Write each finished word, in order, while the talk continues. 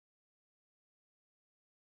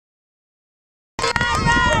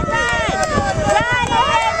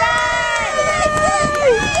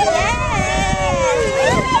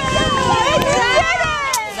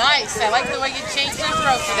like the way you changed your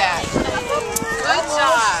throat to that. Good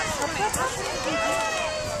job.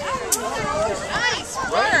 Nice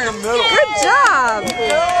work. Good job.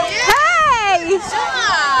 Hey! Good job.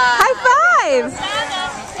 High five.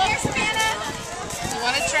 You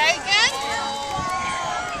want to try again?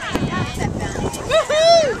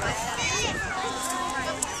 Woohoo!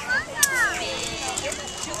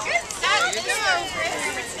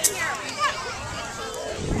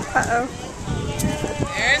 Uh-oh.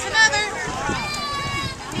 There's another.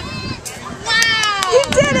 Wow! You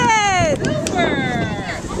did it! Super!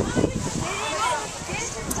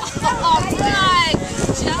 Oh, good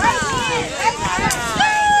job!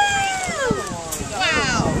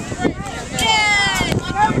 Wow! Good!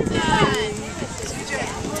 One more time.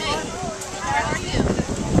 Hey, how are you?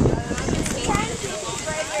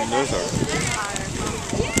 Those are.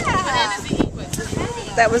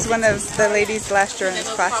 That was one of the ladies last year in this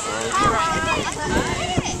class.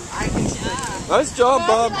 Nice job,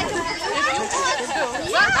 Bob.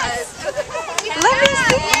 Let me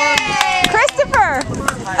see it! Christopher!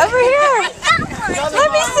 Over here! Let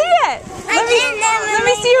me see it! Let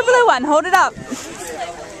me see your blue one. Hold it up.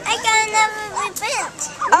 I got another ribbon.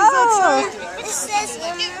 Oh! It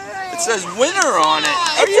says winner on it.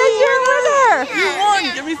 It says you're a winner! You won.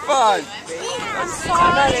 Give me 5.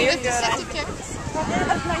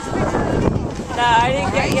 No, I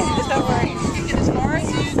didn't get you. Don't worry.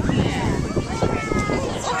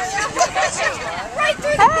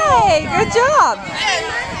 Hey, good job.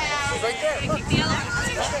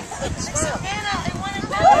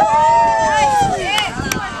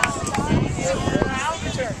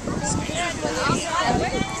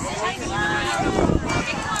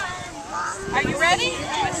 Are you ready?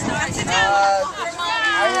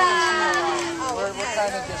 What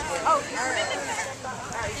kind of just wait. Oh, all right.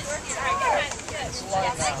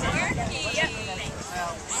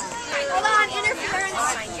 Hold on, interference.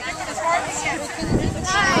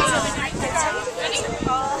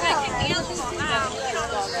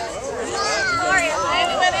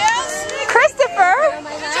 Anybody else? Christopher!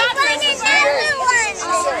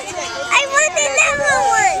 I want another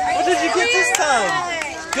one. What did you get this time?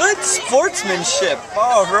 Good sportsmanship.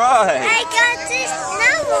 All right. I got this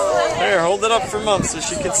another one. Here, hold it up for Mom so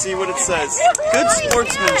she can see what it says. Good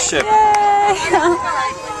sportsmanship. Yay!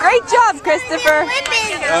 Great job, Christopher.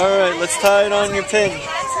 All right, let's tie it on your pin.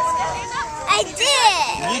 I did.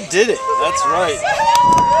 You did it. That's right.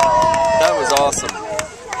 That was awesome.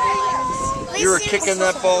 You were kicking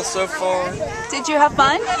that ball so far. Did you have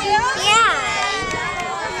fun? Yeah.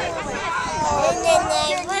 And then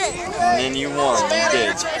I won. And then you won. You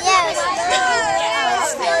did. Yes.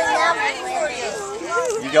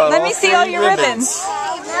 You got Let all me see 3 all your ribbons.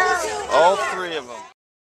 All 3.